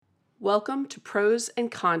Welcome to Prose and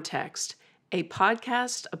Context, a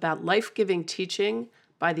podcast about life-giving teaching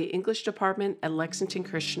by the English department at Lexington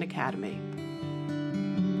Christian Academy.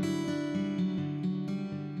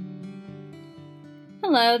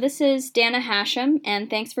 Hello, this is Dana Hashem, and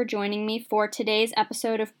thanks for joining me for today's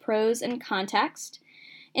episode of Prose and Context.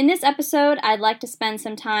 In this episode, I'd like to spend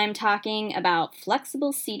some time talking about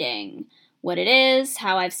flexible seating, what it is,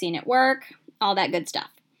 how I've seen it work, all that good stuff.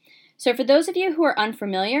 So for those of you who are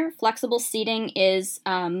unfamiliar, flexible seating is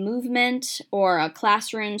a movement or a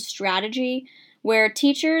classroom strategy where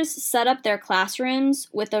teachers set up their classrooms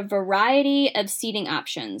with a variety of seating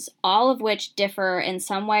options, all of which differ in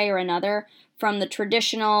some way or another from the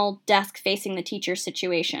traditional desk facing the teacher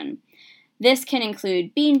situation. This can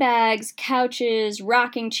include beanbags, couches,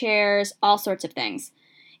 rocking chairs, all sorts of things.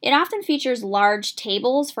 It often features large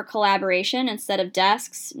tables for collaboration instead of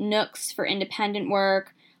desks, nooks for independent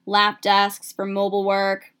work, lap desks for mobile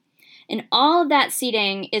work, and all of that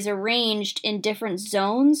seating is arranged in different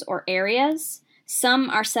zones or areas. Some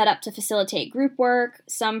are set up to facilitate group work,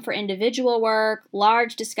 some for individual work,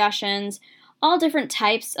 large discussions, all different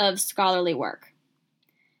types of scholarly work.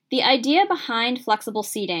 The idea behind flexible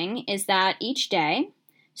seating is that each day,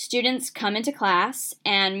 students come into class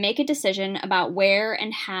and make a decision about where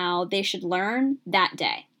and how they should learn that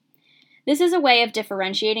day. This is a way of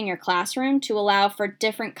differentiating your classroom to allow for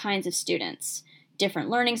different kinds of students,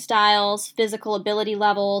 different learning styles, physical ability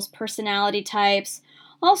levels, personality types,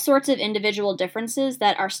 all sorts of individual differences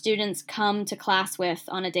that our students come to class with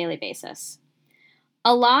on a daily basis.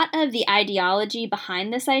 A lot of the ideology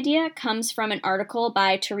behind this idea comes from an article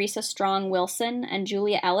by Teresa Strong Wilson and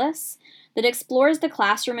Julia Ellis that explores the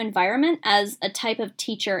classroom environment as a type of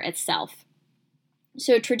teacher itself.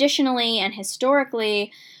 So traditionally and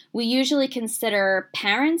historically, we usually consider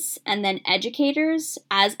parents and then educators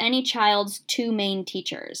as any child's two main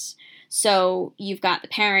teachers. So you've got the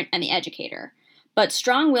parent and the educator. But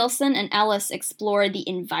Strong Wilson and Ellis explore the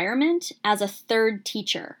environment as a third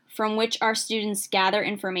teacher from which our students gather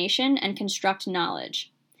information and construct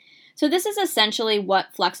knowledge. So this is essentially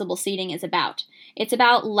what flexible seating is about. It's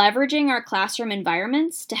about leveraging our classroom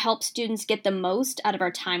environments to help students get the most out of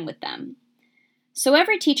our time with them. So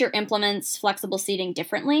every teacher implements flexible seating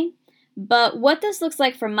differently, but what this looks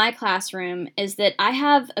like from my classroom is that I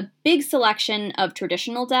have a big selection of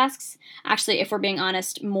traditional desks, actually, if we're being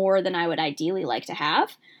honest, more than I would ideally like to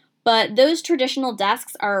have, but those traditional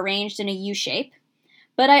desks are arranged in a U shape.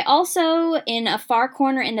 But I also, in a far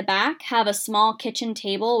corner in the back, have a small kitchen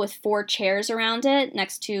table with 4 chairs around it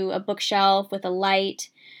next to a bookshelf with a light.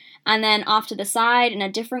 And then off to the side, in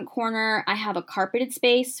a different corner, I have a carpeted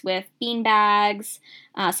space with bean bags,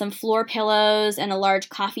 some floor pillows, and a large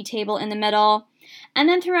coffee table in the middle. And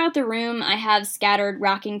then throughout the room, I have scattered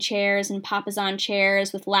rocking chairs and papasan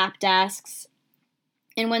chairs with lap desks.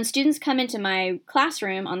 And when students come into my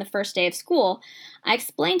classroom on the first day of school, I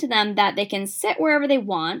explain to them that they can sit wherever they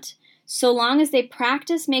want, so long as they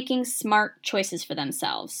practice making smart choices for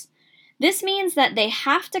themselves. This means that they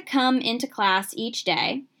have to come into class each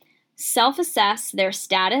day, self-assess their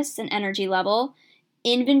status and energy level,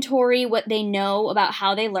 inventory what they know about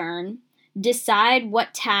how they learn, decide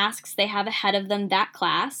what tasks they have ahead of them that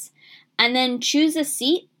class, and then choose a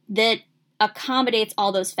seat that accommodates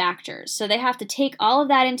all those factors. So they have to take all of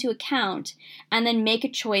that into account and then make a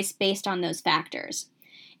choice based on those factors.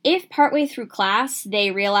 If partway through class they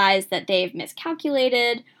realize that they've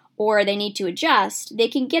miscalculated or they need to adjust, they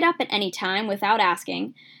can get up at any time without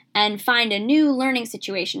asking and find a new learning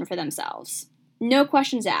situation for themselves. No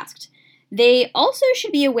questions asked. They also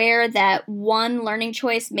should be aware that one learning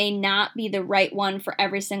choice may not be the right one for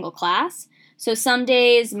every single class. So some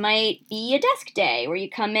days might be a desk day where you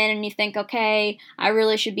come in and you think, okay, I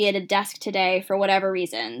really should be at a desk today for whatever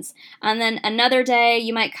reasons. And then another day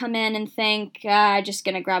you might come in and think, I'm just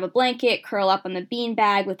going to grab a blanket, curl up on the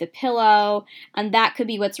beanbag with a pillow, and that could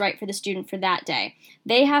be what's right for the student for that day.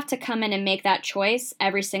 They have to come in and make that choice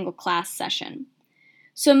every single class session.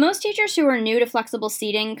 So most teachers who are new to flexible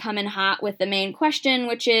seating come in hot with the main question,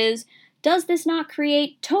 which is, does this not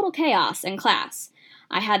create total chaos in class?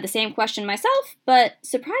 I had the same question myself, but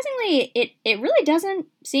surprisingly, it really doesn't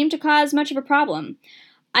seem to cause much of a problem.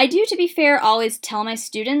 I do, to be fair, always tell my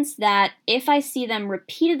students that if I see them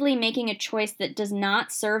repeatedly making a choice that does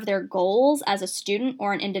not serve their goals as a student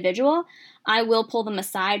or an individual, I will pull them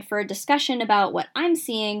aside for a discussion about what I'm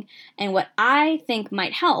seeing and what I think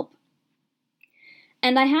might help.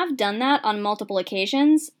 And I have done that on multiple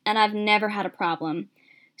occasions, and I've never had a problem.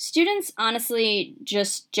 Students honestly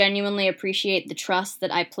just genuinely appreciate the trust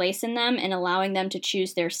that I place in them in allowing them to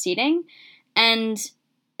choose their seating, and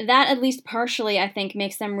that, at least partially, I think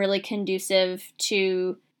makes them really conducive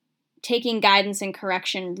to taking guidance and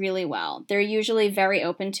correction really well. They're usually very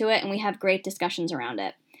open to it, and we have great discussions around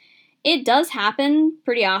it. It does happen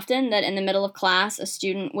pretty often that in the middle of class, a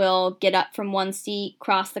student will get up from one seat,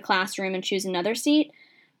 cross the classroom, and choose another seat.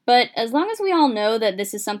 But as long as we all know that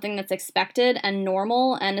this is something that's expected and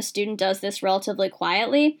normal, and a student does this relatively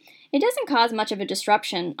quietly, it doesn't cause much of a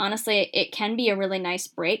disruption. Honestly, it can be a really nice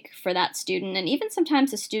break for that student, and even sometimes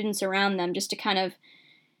the students around them, just to kind of,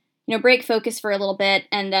 break focus for a little bit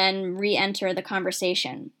and then re-enter the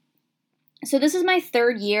conversation. So this is my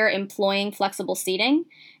third year employing flexible seating,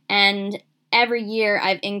 and every year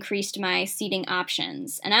I've increased my seating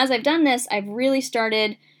options. And as I've done this, I've really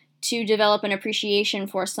started to develop an appreciation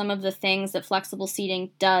for some of the things that flexible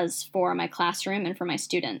seating does for my classroom and for my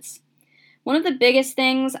students. One of the biggest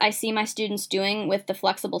things I see my students doing with the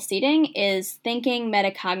flexible seating is thinking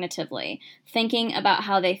metacognitively, thinking about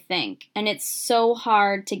how they think. And it's so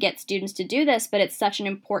hard to get students to do this, but it's such an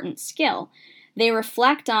important skill. They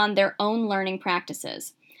reflect on their own learning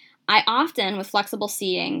practices. I often, with flexible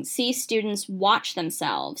seating, see students watch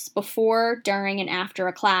themselves before, during, and after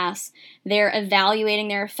a class. They're evaluating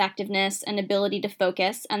their effectiveness and ability to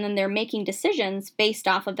focus, and then they're making decisions based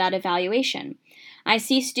off of that evaluation. I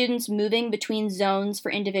see students moving between zones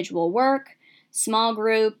for individual work, small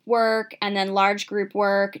group work, and then large group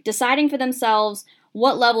work, deciding for themselves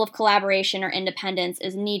what level of collaboration or independence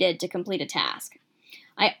is needed to complete a task.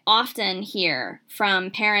 I often hear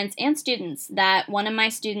from parents and students that one of my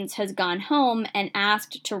students has gone home and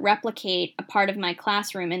asked to replicate a part of my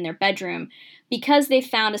classroom in their bedroom because they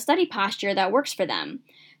found a study posture that works for them.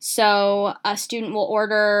 So a student will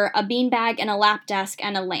order a beanbag and a lap desk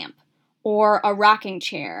and a lamp, or a rocking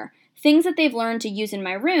chair, things that they've learned to use in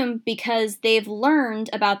my room because they've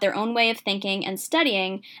learned about their own way of thinking and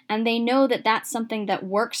studying, and they know that that's something that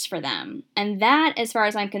works for them. And that, as far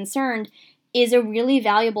as I'm concerned, is a really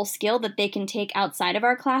valuable skill that they can take outside of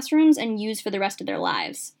our classrooms and use for the rest of their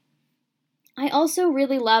lives. I also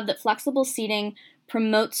really love that flexible seating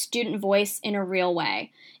promotes student voice in a real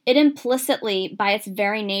way. It implicitly, by its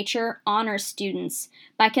very nature, honors students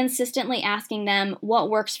by consistently asking them what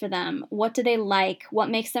works for them, what do they like, what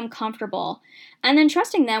makes them comfortable, and then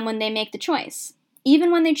trusting them when they make the choice.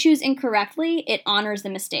 Even when they choose incorrectly, it honors the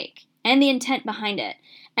mistake and the intent behind it,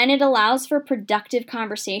 and it allows for productive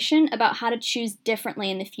conversation about how to choose differently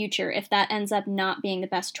in the future if that ends up not being the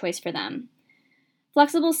best choice for them.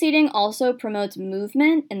 Flexible seating also promotes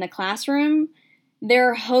movement in the classroom. There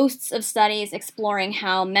are hosts of studies exploring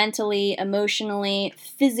how mentally, emotionally,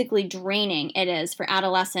 physically draining it is for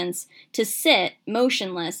adolescents to sit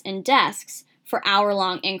motionless in desks for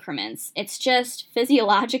hour-long increments. It's just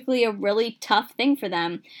physiologically a really tough thing for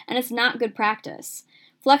them, and it's not good practice.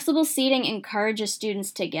 Flexible seating encourages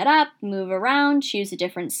students to get up, move around, choose a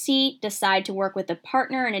different seat, decide to work with a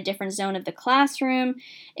partner in a different zone of the classroom.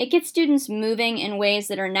 It gets students moving in ways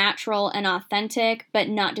that are natural and authentic, but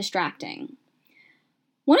not distracting.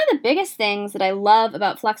 One of the biggest things that I love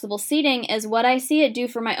about flexible seating is what I see it do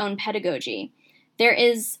for my own pedagogy. There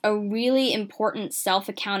is a really important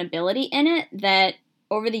self-accountability in it that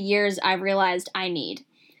over the years I've realized I need.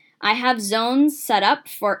 I have zones set up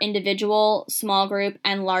for individual, small group,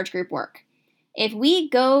 and large group work. If we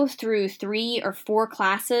go through 3 or 4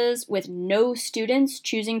 classes with no students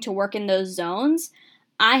choosing to work in those zones,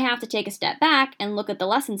 I have to take a step back and look at the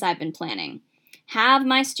lessons I've been planning. Have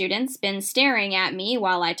my students been staring at me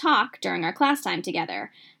while I talk during our class time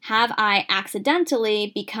together? Have I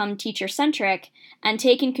accidentally become teacher-centric and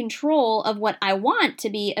taken control of what I want to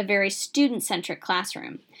be a very student-centric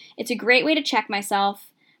classroom? It's a great way to check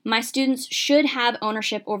myself. My students should have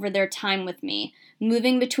ownership over their time with me,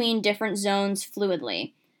 moving between different zones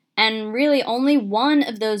fluidly. And really, only one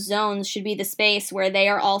of those zones should be the space where they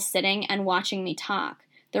are all sitting and watching me talk.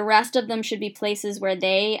 The rest of them should be places where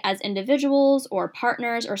they, as individuals or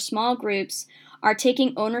partners or small groups, are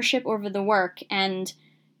taking ownership over the work and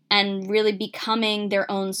really becoming their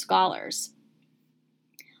own scholars.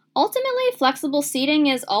 Ultimately, flexible seating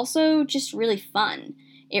is also just really fun.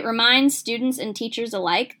 It reminds students and teachers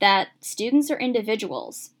alike that students are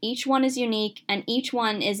individuals. Each one is unique, and each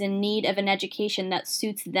one is in need of an education that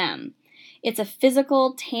suits them. It's a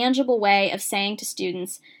physical, tangible way of saying to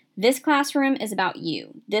students, this classroom is about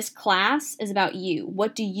you. This class is about you.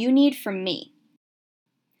 What do you need from me?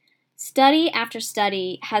 Study after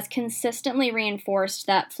study has consistently reinforced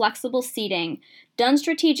that flexible seating, done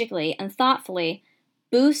strategically and thoughtfully,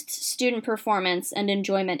 boosts student performance and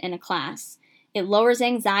enjoyment in a class. It lowers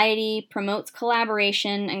anxiety, promotes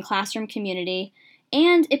collaboration and classroom community.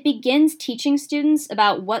 And it begins teaching students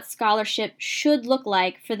about what scholarship should look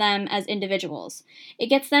like for them as individuals. It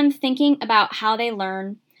gets them thinking about how they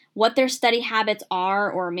learn, what their study habits are,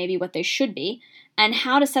 or maybe what they should be, and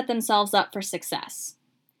how to set themselves up for success.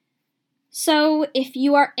 So, if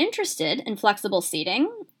you are interested in flexible seating,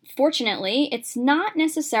 fortunately, it's not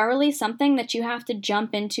necessarily something that you have to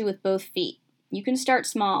jump into with both feet. You can start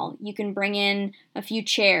small. You can bring in a few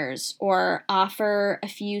chairs or offer a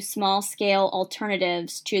few small-scale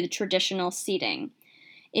alternatives to the traditional seating.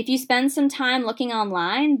 If you spend some time looking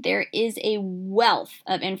online, there is a wealth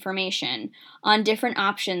of information on different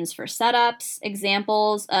options for setups,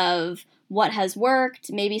 examples of what has worked,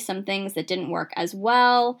 maybe some things that didn't work as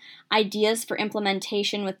well, ideas for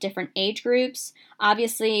implementation with different age groups.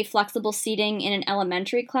 Obviously, flexible seating in an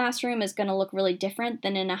elementary classroom is going to look really different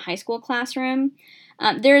than in a high school classroom.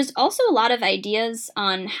 There's also a lot of ideas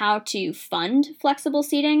on how to fund flexible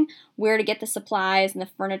seating, where to get the supplies and the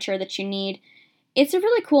furniture that you need. It's a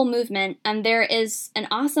really cool movement, and there is an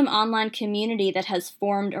awesome online community that has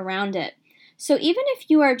formed around it. So even if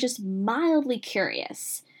you are just mildly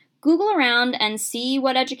curious, Google around and see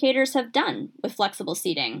what educators have done with flexible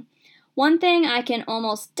seating. One thing I can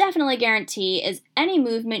almost definitely guarantee is any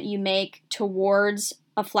movement you make towards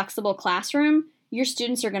a flexible classroom, your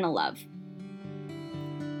students are going to love.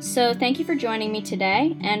 So thank you for joining me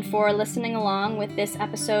today and for listening along with this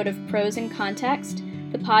episode of Prose and Context,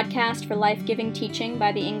 the podcast for life-giving teaching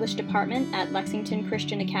by the English department at Lexington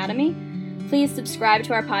Christian Academy. Please subscribe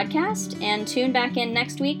to our podcast and tune back in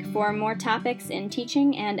next week for more topics in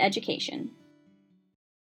teaching and education.